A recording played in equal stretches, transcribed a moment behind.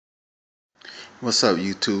What's up,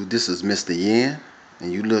 YouTube? This is Mr. Yin,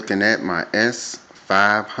 and you looking at my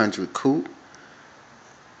S500 coupe.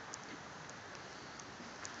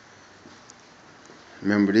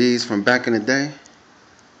 Remember these from back in the day?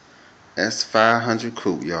 S500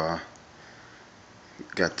 coupe, y'all.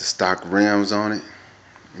 Got the stock rims on it.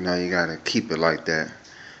 You know, you gotta keep it like that.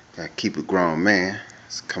 Gotta keep it grown, man.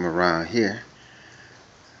 Let's come around here.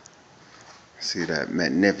 See that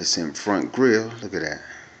magnificent front grille? Look at that.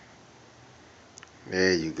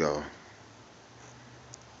 There you go.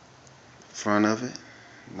 Front of it,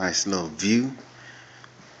 nice little view.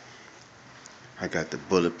 I got the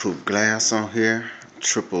bulletproof glass on here,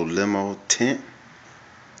 triple limo tint.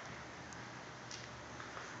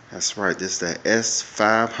 That's right, this is the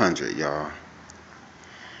S500, y'all.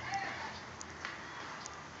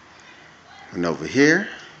 And over here,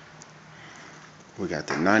 we got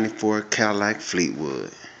the 94 Cadillac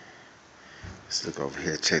Fleetwood. Let's look over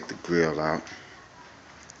here, check the grill out.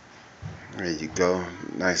 There you go,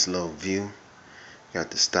 nice little view.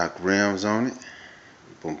 Got the stock rims on it.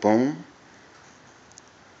 Boom, boom.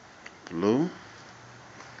 Blue.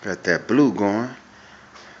 Got that blue going.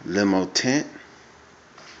 Limo tint.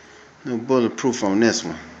 No bulletproof on this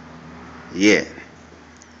one yet.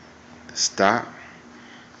 The stock.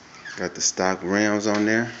 Got the stock rims on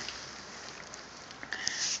there.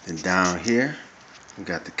 And down here, we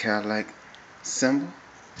got the Cadillac symbol.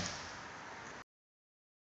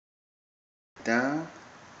 Down.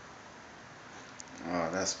 Oh,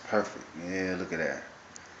 that's perfect. Yeah, look at that.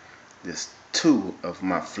 There's two of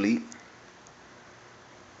my fleet.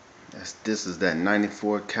 This is that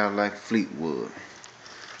 94 Cadillac Fleetwood.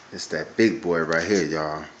 It's that big boy right here,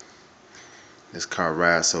 y'all. This car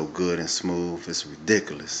rides so good and smooth, it's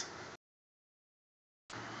ridiculous.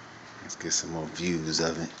 Let's get some more views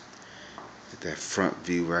of it. Get that front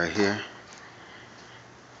view right here.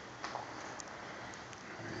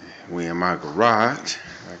 We in my garage.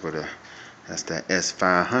 That's that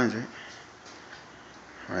S500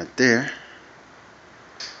 right there.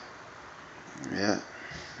 Yeah,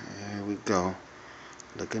 there we go.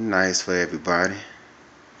 Looking nice for everybody.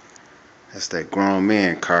 That's that grown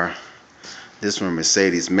man car. This one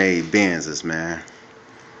Mercedes made Benzes, man.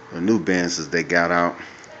 The new Benzes they got out.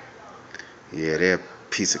 Yeah, they're a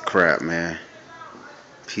piece of crap, man.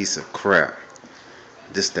 Piece of crap.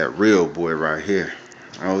 This that real boy right here.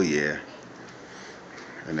 Oh yeah.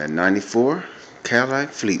 And that 94 Cadillac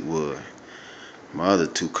Fleetwood. My other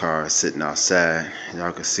two cars sitting outside.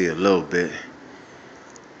 Y'all can see a little bit.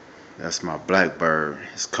 That's my Blackbird.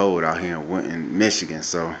 It's cold out here in Michigan,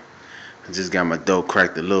 so I just got my door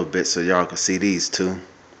cracked a little bit so y'all can see these two.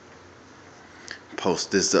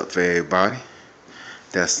 Post this up for everybody.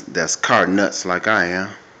 That's car nuts like I am.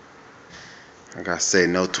 Like I say,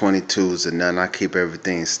 no 22s or nothing. I keep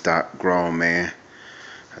everything stock, grown, man.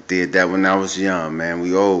 I did that when I was young, man.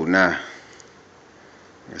 We old now.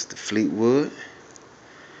 That's the Fleetwood.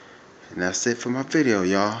 And that's it for my video,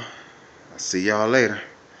 y'all. I'll see y'all later.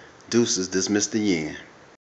 Deuces, this Mr. Yin.